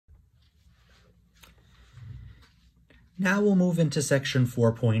Now we'll move into section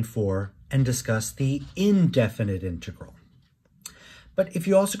 4.4 and discuss the indefinite integral. But if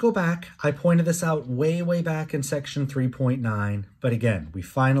you also go back, I pointed this out way back in section 3.9, but again, we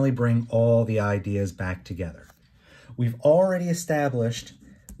finally bring all the ideas back together. We've already established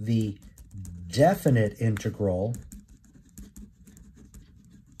the definite integral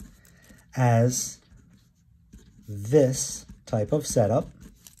as this type of setup.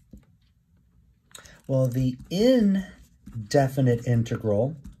 Well, the indefinite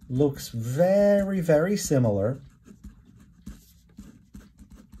integral looks very similar.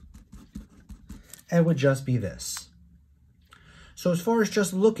 It would just be this. So as far as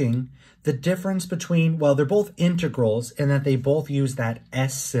just looking, the difference between, well, they're both integrals in that they both use that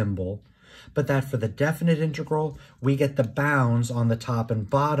S symbol, but that for the definite integral, we get the bounds on the top and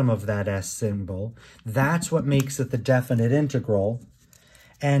bottom of that S symbol. That's what makes it the definite integral.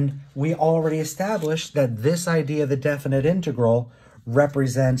 And we already established that this idea of the definite integral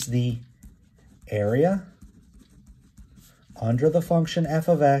represents the area under the function f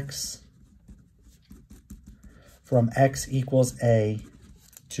of x from x equals a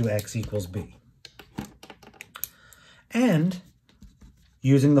to x equals b. And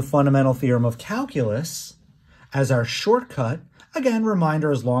using the fundamental theorem of calculus as our shortcut, again,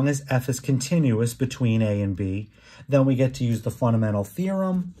 reminder, as long as f is continuous between a and b, then we get to use the fundamental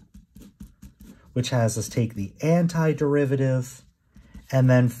theorem, which has us take the antiderivative and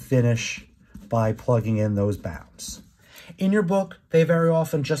then finish by plugging in those bounds. In your book, they very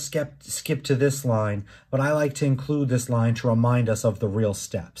often just skip to this line, but I like to include this line to remind us of the real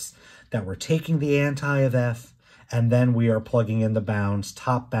steps, that we're taking the anti of f, and then we are plugging in the bounds,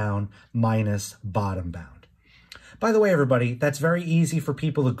 top bound minus bottom bound. By the way, everybody, that's very easy for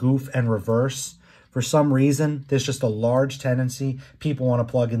people to goof and reverse. For some reason, there's just a large tendency. People want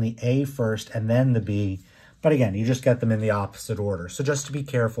to plug in the a first and then the b. But again, you just get them in the opposite order. So just to be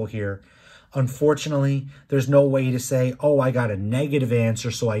careful here. Unfortunately, there's no way to say, oh, I got a negative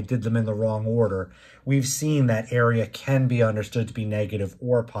answer, so I did them in the wrong order. We've seen that area can be understood to be negative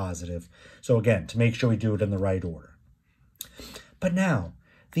or positive. So again, to make sure we do it in the right order. But now,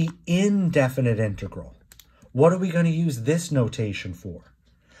 the indefinite integral. What are we going to use this notation for?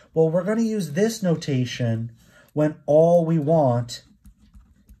 Well, we're going to use this notation when all we want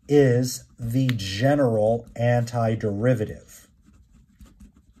is the general antiderivative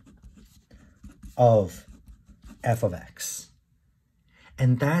of f of x.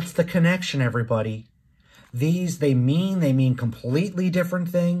 And that's the connection, everybody. These, they mean completely different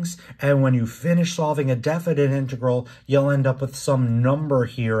things. And when you finish solving a definite integral, you'll end up with some number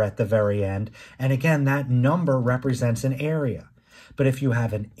here at the very end. And again, that number represents an area. But if you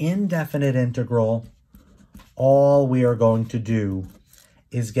have an indefinite integral, all we are going to do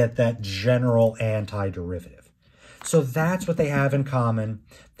is get that general antiderivative. So that's what they have in common.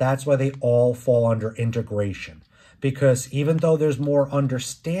 That's why they all fall under integration. Because even though there's more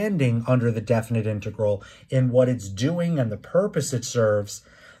understanding under the definite integral in what it's doing and the purpose it serves,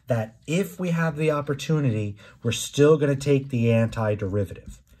 that if we have the opportunity, we're still going to take the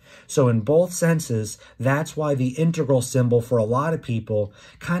antiderivative. So in both senses, that's why the integral symbol for a lot of people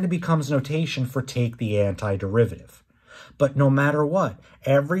kind of becomes notation for take the antiderivative. But no matter what,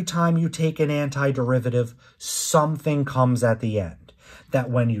 every time you take an antiderivative, something comes at the end. That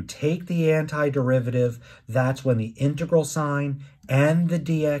when you take the antiderivative, that's when the integral sign and the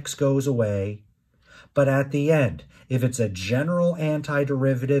dx goes away. But at the end, if it's a general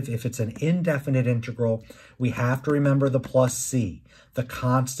antiderivative, if it's an indefinite integral, we have to remember the plus c, the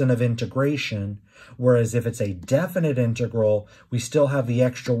constant of integration. Whereas if it's a definite integral, we still have the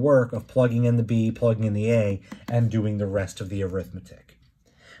extra work of plugging in the b, plugging in the a, and doing the rest of the arithmetic.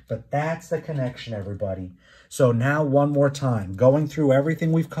 But that's the connection, everybody. So now one more time, going through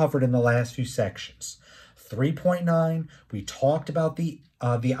everything we've covered in the last few sections. 3.9, we talked about the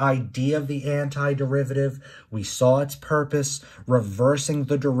idea of the antiderivative. We saw its purpose, reversing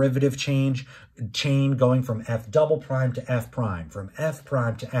the derivative chain going from f double prime to f prime, from f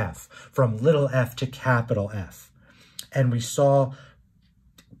prime to f, from little f to capital F. And we saw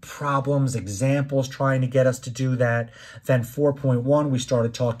problems, examples trying to get us to do that. Then 4.1, we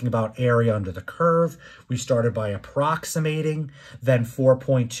started talking about area under the curve. We started by approximating. Then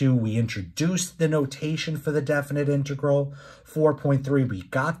 4.2, we introduced the notation for the definite integral. 4.3, we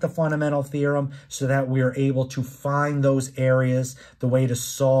got the fundamental theorem so that we are able to find those areas, the way to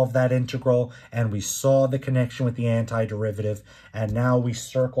solve that integral, and we saw the connection with the antiderivative, and now we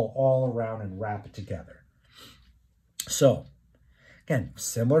circle all around and wrap it together. So, again,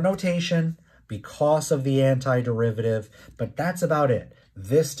 similar notation because of the antiderivative, but that's about it.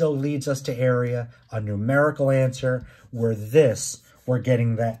 This still leads us to area, a numerical answer, where this, we're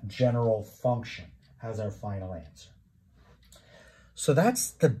getting that general function as our final answer. So that's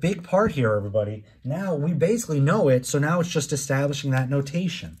the big part here, everybody. Now we basically know it, so now it's just establishing that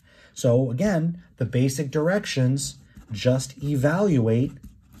notation. So again, the basic directions, just evaluate,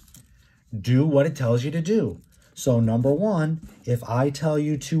 do what it tells you to do. So number one, if I tell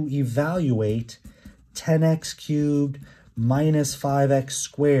you to evaluate 10x cubed minus 5x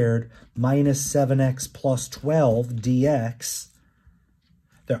squared minus 7x plus 12 dx,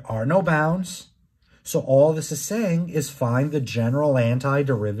 there are no bounds. So all this is saying is find the general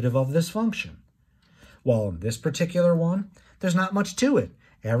antiderivative of this function. Well, in this particular one, there's not much to it.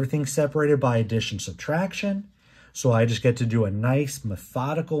 Everything's separated by addition, subtraction. So I just get to do a nice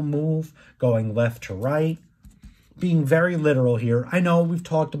methodical move going left to right. Being very literal here. I know we've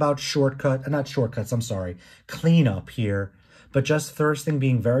talked about cleanup here. But just first thing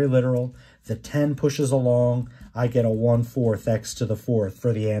being very literal, the 10 pushes along, I get a 1/4 x to the 4th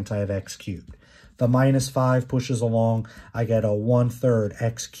for the anti of x cubed. The minus 5 pushes along, I get a 1/3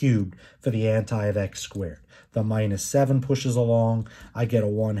 x cubed for the anti of x squared. The minus 7 pushes along, I get a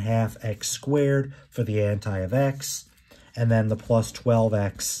 1/2 x squared for the anti of x, and then the plus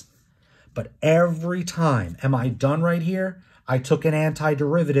 12x. But every time, am I done right here? I took an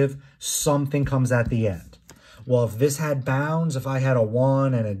antiderivative, something comes at the end. Well, if this had bounds, if I had a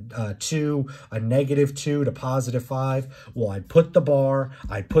 1 and a 2, a -2 to +5, well, I'd put the bar,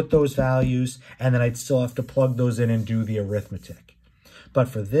 I'd put those values, and then I'd still have to plug those in and do the arithmetic. But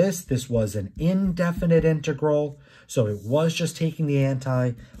for this was an indefinite integral, so it was just taking the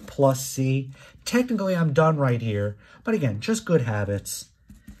anti plus c. Technically, I'm done right here, but again, just good habits.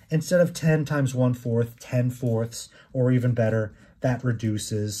 Instead of 10 times 1/4, 10/4, or even better, that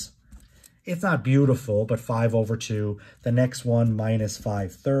reduces. It's not beautiful, but 5/2. The next one, minus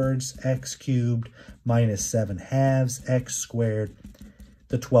 5/3 x cubed minus 7/2 x squared.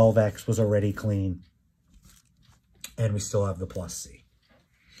 The 12x was already clean. And we still have the plus c.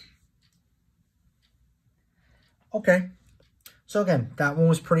 Okay. So again, that one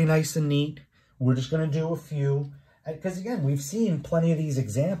was pretty nice and neat. We're just going to do a few. Because again, we've seen plenty of these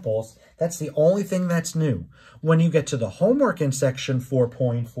examples. That's the only thing that's new. When you get to the homework in section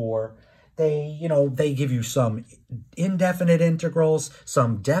 4.4, they give you some indefinite integrals,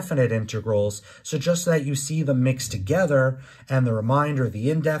 some definite integrals. So just so that you see them mixed together and the reminder, the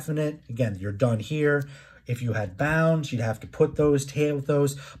indefinite, again, you're done here. If you had bounds, you'd have to put those, tail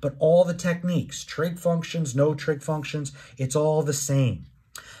those, but all the techniques, trig functions, no trig functions, it's all the same.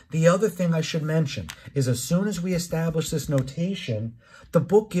 The other thing I should mention is as soon as we establish this notation, the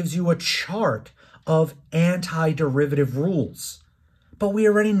book gives you a chart of antiderivative rules. But we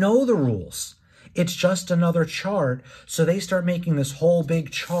already know the rules. It's just another chart. So they start making this whole big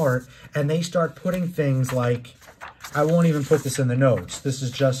chart and they start putting things like, I won't even put this in the notes. This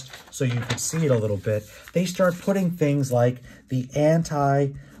is just so you can see it a little bit. They start putting things like the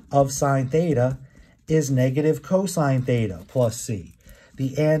anti of sine theta is negative cosine theta plus c.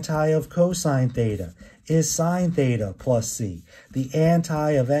 The anti of cosine theta is sine theta plus c. The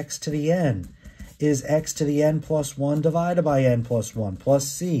anti of x to the n is x to the n plus 1 divided by n plus 1 plus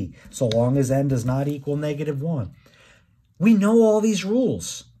c, so long as n does not equal -1. We know all these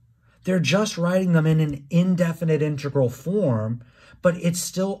rules. They're just writing them in an indefinite integral form, but it's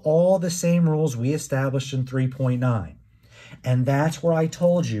still all the same rules we established in 3.9. And that's where I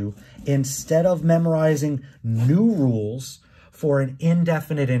told you, instead of memorizing new rules for an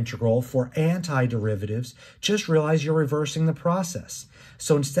indefinite integral, for antiderivatives, just realize you're reversing the process.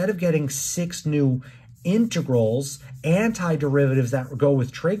 So instead of getting 6 new integrals, antiderivatives that go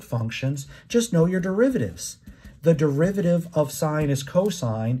with trig functions, just know your derivatives. The derivative of sine is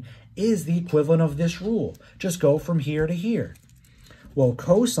cosine is the equivalent of this rule. Just go from here to here. Well,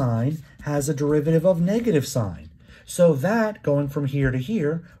 cosine has a derivative of negative sine. So that, going from here to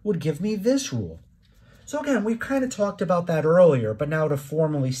here, would give me this rule. So again, we've kind of talked about that earlier, but now to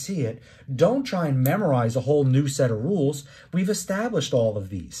formally see it, don't try and memorize a whole new set of rules. We've established all of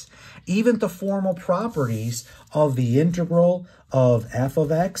these. Even the formal properties of the integral of f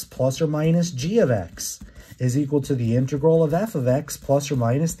of x plus or minus g of x is equal to the integral of f of x plus or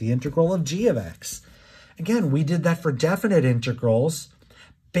minus the integral of g of x. Again, we did that for definite integrals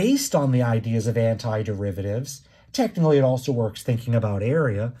based on the ideas of antiderivatives. Technically, it also works thinking about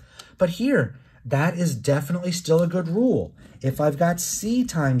area, but here, that is definitely still a good rule. If I've got c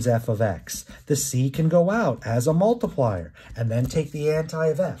times f of x, the c can go out as a multiplier and then take the anti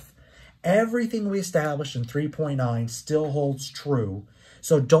of f. Everything we established in 3.9 still holds true,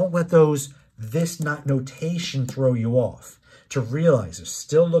 so don't let this notation throw you off. to realize they're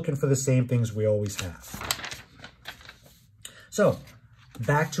still looking for the same things we always have. So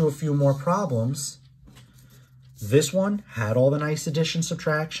back to a few more problems. This one had all the nice addition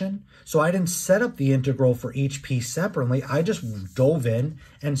subtraction. So I didn't set up the integral for each piece separately. I just dove in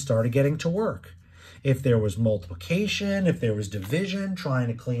and started getting to work. If there was multiplication, if there was division, trying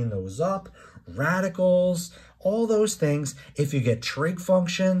to clean those up, radicals, all those things. If you get trig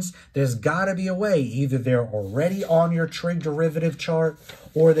functions, there's got to be a way. Either they're already on your trig derivative chart,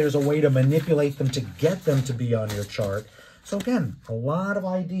 or there's a way to manipulate them to get them to be on your chart. So again, a lot of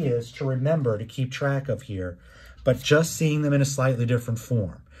ideas to remember to keep track of here, but just seeing them in a slightly different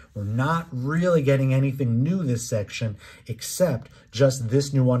form. We're not really getting anything new this section, except just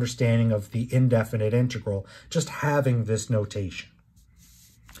this new understanding of the indefinite integral, just having this notation.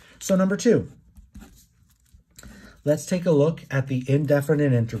 So number 2, let's take a look at the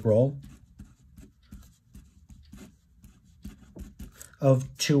indefinite integral of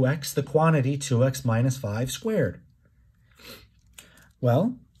 2x, the quantity 2x minus 5 squared.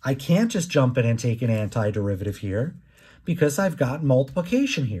 Well, I can't just jump in and take an antiderivative here because I've got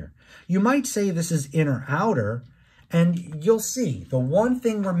multiplication here. You might say this is inner outer, and you'll see the one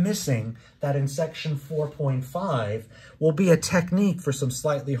thing we're missing that in section 4.5 will be a technique for some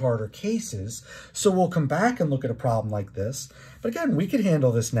slightly harder cases. So we'll come back and look at a problem like this. But again, we can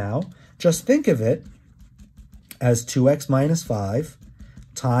handle this now. Just think of it as 2x minus 5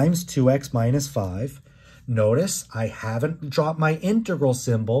 times 2x minus 5. Notice I haven't dropped my integral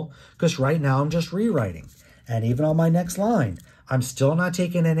symbol because right now I'm just rewriting. And even on my next line, I'm still not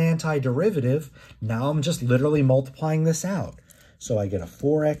taking an antiderivative. Now I'm just literally multiplying this out. So I get a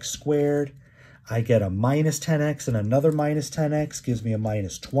 4x squared. I get a minus 10x and another minus 10x gives me a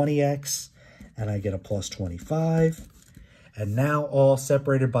minus 20x. And I get a plus 25. And now all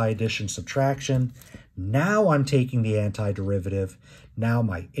separated by addition subtraction. Now I'm taking the antiderivative. Now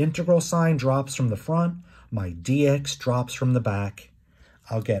my integral sign drops from the front. My dx drops from the back.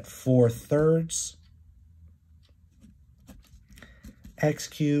 I'll get 4/3 x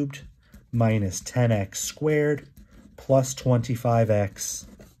cubed minus 10x squared plus 25x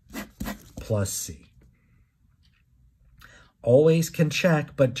plus c. Always can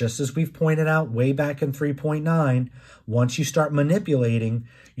check, but just as we've pointed out way back in 3.9, once you start manipulating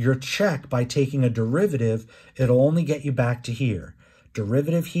your check by taking a derivative, it'll only get you back to here.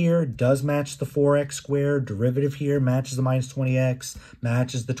 Derivative here does match the 4x squared. Derivative here matches the minus 20x,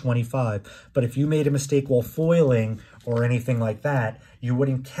 matches the 25. But if you made a mistake while foiling or anything like that, you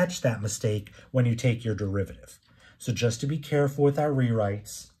wouldn't catch that mistake when you take your derivative. So just to be careful with our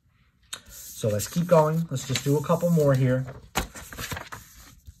rewrites. So let's keep going. Let's just do a couple more here.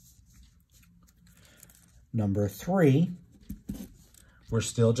 Number 3, we're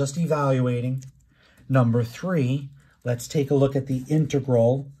still just evaluating. Number 3, let's take a look at the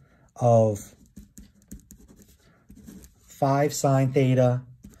integral of 5 sine theta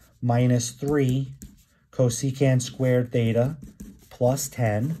minus 3 cosecant squared theta plus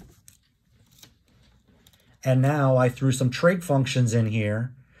 10. And now I threw some trig functions in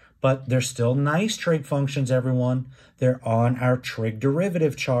here, but they're still nice trig functions, everyone. They're on our trig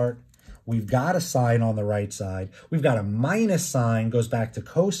derivative chart. We've got a sign on the right side. We've got a minus sign, goes back to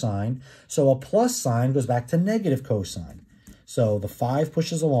cosine. So a plus sign goes back to negative cosine. So the 5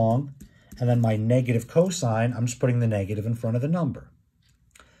 pushes along, and then my negative cosine, I'm just putting the negative in front of the number.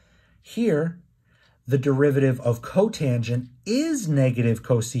 Here, the derivative of cotangent is negative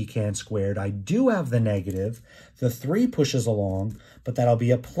cosecant squared. I do have the negative. The 3 pushes along, but that'll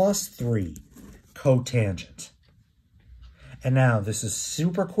be a plus 3 cotangent. And now this is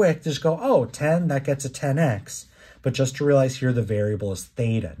super quick. Just go, oh, 10, that gets a 10x. But just to realize here, the variable is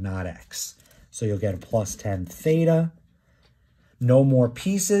theta, not x. So you'll get a plus 10 theta. No more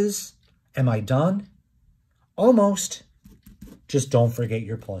pieces. Am I done? Almost. Just don't forget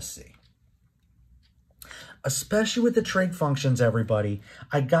your plus c. Especially with the trig functions, everybody,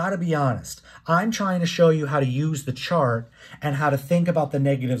 I gotta be honest. I'm trying to show you how to use the chart and how to think about the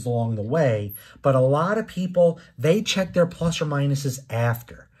negatives along the way, but a lot of people, they check their plus or minuses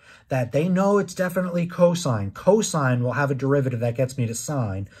after. That they know it's definitely cosine. Cosine will have a derivative that gets me to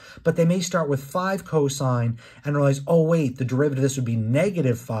sine, but they may start with 5 cosine and realize, oh wait, the derivative of this would be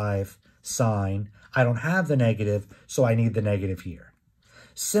negative 5 sine. I don't have the negative, so I need the negative here.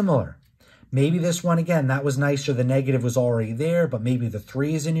 Similar. Maybe this one, again, that was nicer. The negative was already there, but maybe the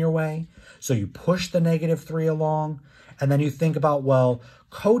 3 is in your way. So you push the negative 3 along, and then you think about, well,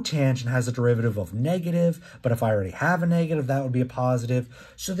 cotangent has a derivative of negative, but if I already have a negative, that would be a positive.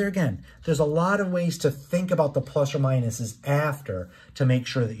 So there again, there's a lot of ways to think about the plus or minuses after to make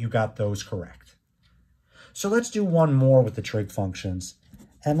sure that you got those correct. So let's do one more with the trig functions.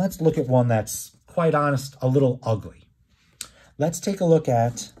 And let's look at one that's, quite honest, a little ugly. Let's take a look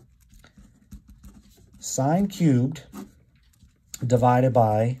at sine cubed divided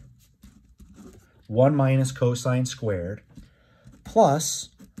by 1 minus cosine squared plus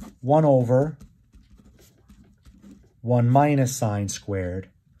 1 over 1 minus sine squared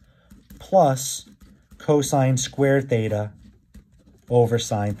plus cosine squared theta over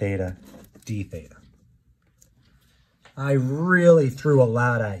sine theta d theta. I really threw a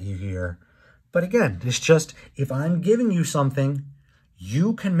lot at you here. But again, it's just, if I'm giving you something,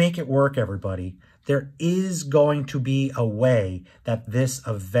 you can make it work, everybody. There is going to be a way that this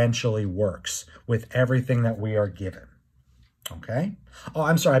eventually works with everything that we are given. Okay? Oh,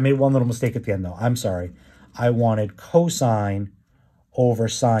 I'm sorry. I made one little mistake at the end, though. I'm sorry. I wanted cosine over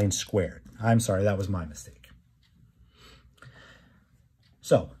sine squared. I'm sorry. That was my mistake.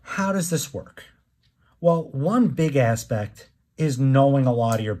 So, how does this work? Well, one big aspect is knowing a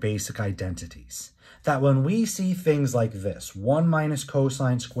lot of your basic identities. That when we see things like this, 1 minus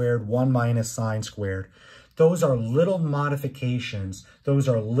cosine squared, 1 minus sine squared, those are little modifications, those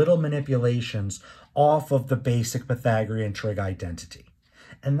are little manipulations off of the basic Pythagorean trig identity.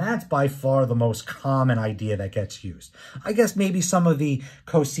 And that's by far the most common idea that gets used. I guess maybe some of the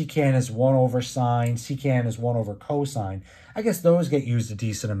cosecant is 1 over sine, secant is 1 over cosine. I guess those get used a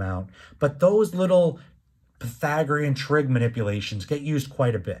decent amount. But those little Pythagorean trig manipulations get used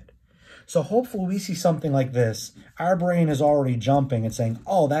quite a bit. So hopefully we see something like this. Our brain is already jumping and saying,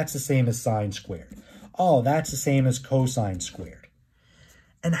 oh, that's the same as sine squared. Oh, that's the same as cosine squared.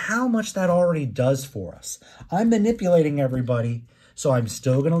 And how much that already does for us. I'm manipulating everybody, so I'm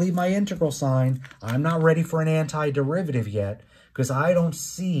still going to leave my integral sign. I'm not ready for an antiderivative yet because I don't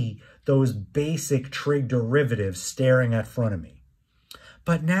see those basic trig derivatives staring at front of me.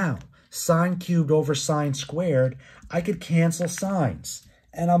 But now, sine cubed over sine squared, I could cancel sines,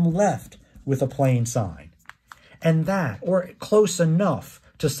 and I'm left with a plain sine. And that, or close enough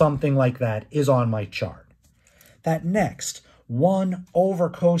to something like that, is on my chart. That next, 1 over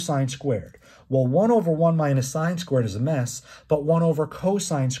cosine squared. Well, 1 over 1 minus sine squared is a mess, but 1 over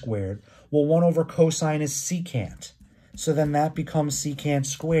cosine squared, well, 1 over cosine is secant. So then that becomes secant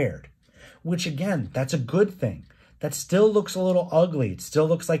squared, which again, that's a good thing. That still looks a little ugly. It still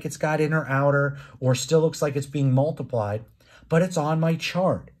looks like it's got inner outer, or still looks like it's being multiplied, but it's on my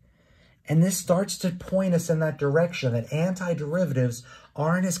chart. And this starts to point us in that direction that antiderivatives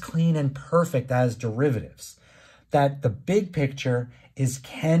aren't as clean and perfect as derivatives. That the big picture is,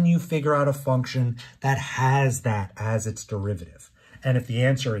 can you figure out a function that has that as its derivative? And if the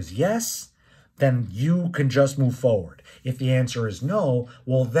answer is yes, then you can just move forward. If the answer is no,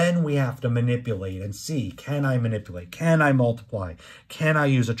 well, then we have to manipulate and see, can I manipulate? Can I multiply? Can I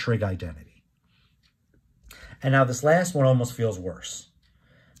use a trig identity? And now this last one almost feels worse.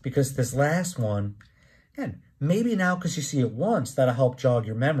 Because this last one, again, maybe now because you see it once, that'll help jog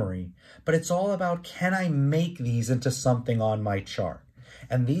your memory. But it's all about, can I make these into something on my chart?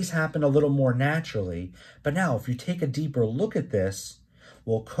 And these happen a little more naturally. But now, if you take a deeper look at this,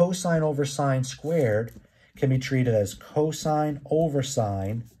 well, cosine over sine squared can be treated as cosine over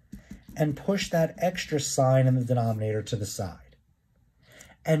sine, and push that extra sign in the denominator to the side.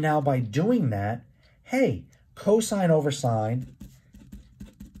 And now by doing that, hey, cosine over sine,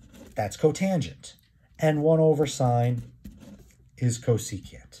 that's cotangent. And 1 over sine is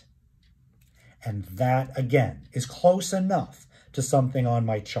cosecant. And that, again, is close enough to something on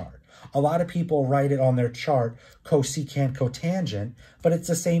my chart. A lot of people write it on their chart, cosecant, cotangent, but it's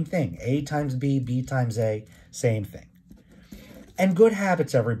the same thing. A times B, B times A, same thing. And good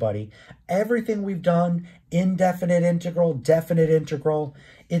habits, everybody. Everything we've done, indefinite integral, definite integral,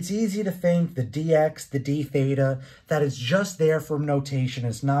 it's easy to think the dx, the d theta, that is just there for notation.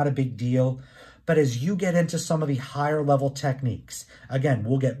 It's not a big deal. But as you get into some of the higher level techniques, again,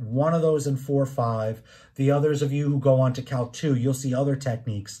 we'll get one of those in 4-5. The others of you who go on to Calc 2, you'll see other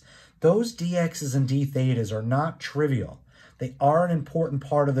techniques. Those dx's and d thetas are not trivial. They are an important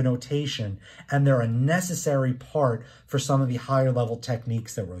part of the notation, and they're a necessary part for some of the higher level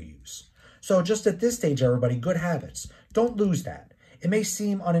techniques that we'll use. So just at this stage, everybody, good habits. Don't lose that. It may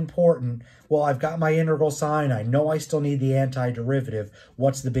seem unimportant. Well, I've got my integral sign. I know I still need the antiderivative.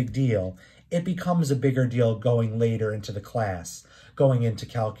 What's the big deal? It becomes a bigger deal going later into the class, going into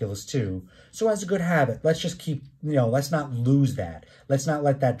Calculus 2. So as a good habit, let's just keep, let's not lose that. Let's not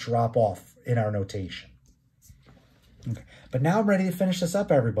let that drop off in our notation. Okay. But now I'm ready to finish this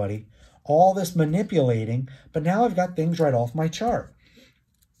up, everybody. All this manipulating, but now I've got things right off my chart.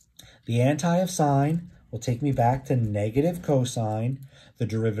 The anti of sine, will take me back to negative cosine. The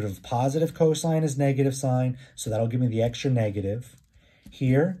derivative of positive cosine is negative sine, so that'll give me the extra negative.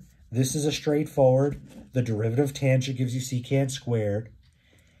 Here, this is a straightforward. The derivative of tangent gives you secant squared.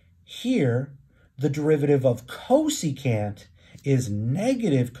 Here, the derivative of cosecant is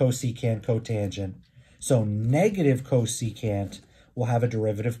negative cosecant cotangent. So negative cosecant will have a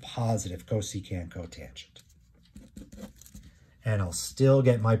derivative positive cosecant cotangent. And I'll still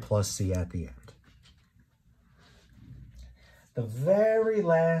get my plus c at the end. The very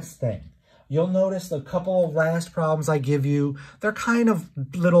last thing, you'll notice the couple of last problems I give you, they're kind of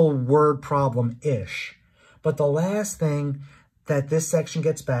little word problem-ish. But the last thing that this section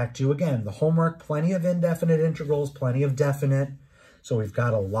gets back to, again, the homework, plenty of indefinite integrals, plenty of definite. So we've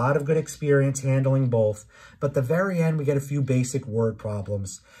got a lot of good experience handling both. But the very end, we get a few basic word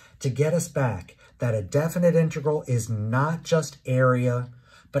problems to get us back that a definite integral is not just area,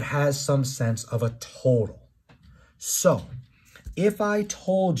 but has some sense of a total. So if I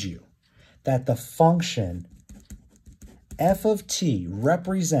told you that the function f of t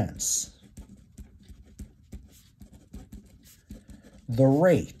represents the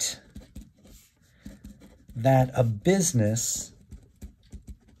rate that a business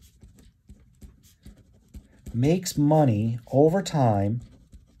makes money over time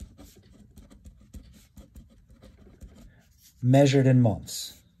measured in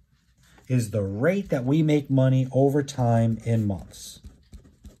months, is the rate that we make money over time in months.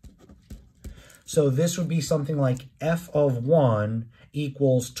 So this would be something like f of 1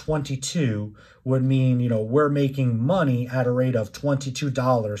 equals 22 would mean, we're making money at a rate of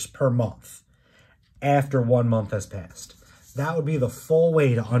 $22 per month after 1 month has passed. That would be the full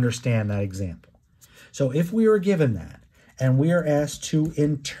way to understand that example. So if we were given that and we are asked to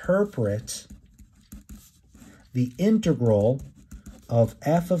interpret the integral of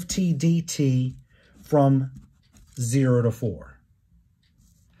f of t dt from 0 to 4.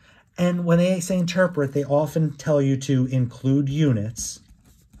 And when they say interpret, they often tell you to include units.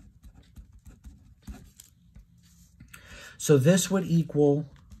 So this would equal,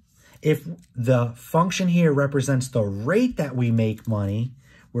 if the function here represents the rate that we make money,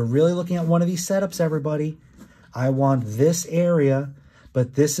 we're really looking at one of these setups, everybody. I want this area,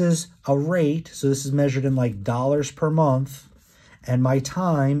 but this is a rate, so this is measured in like dollars per month, and my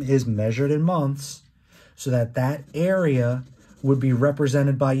time is measured in months, so that area would be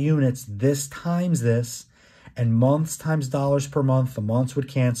represented by units, this times this, and months times dollars per month, the months would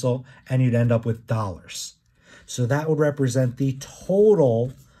cancel, and you'd end up with dollars. So that would represent the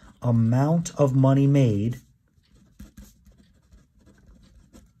total amount of money made.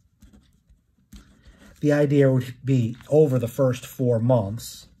 The idea would be over the first 4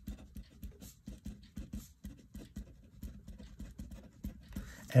 months.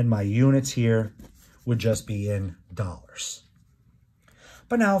 And my units here would just be in dollars.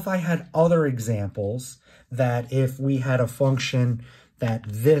 But now if I had other examples, that if we had a function that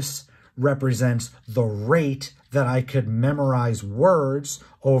this represents the rate that I could memorize words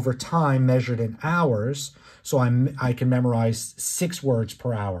over time measured in hours, so I can memorize 6 words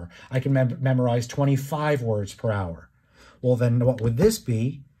per hour. I can memorize 25 words per hour. Well, then what would this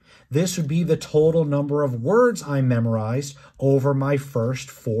be? This would be the total number of words I memorized over my first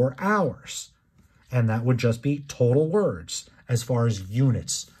 4 hours. And that would just be total words as far as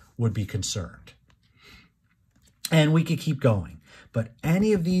units would be concerned. And we could keep going. But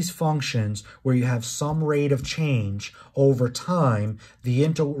any of these functions where you have some rate of change over time, the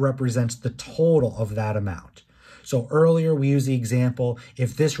integral represents the total of that amount. So earlier we used the example,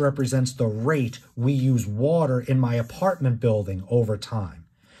 if this represents the rate we use water in my apartment building over time,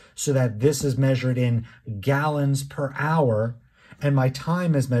 so that this is measured in gallons per hour and my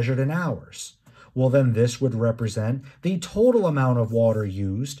time is measured in hours. Well, then this would represent the total amount of water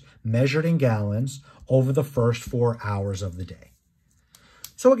used measured in gallons over the first 4 hours of the day.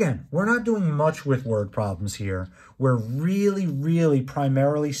 So again, we're not doing much with word problems here. We're really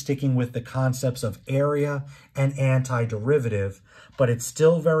primarily sticking with the concepts of area and antiderivative, but it's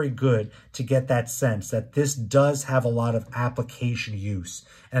still very good to get that sense that this does have a lot of application use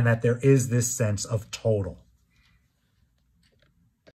and that there is this sense of total.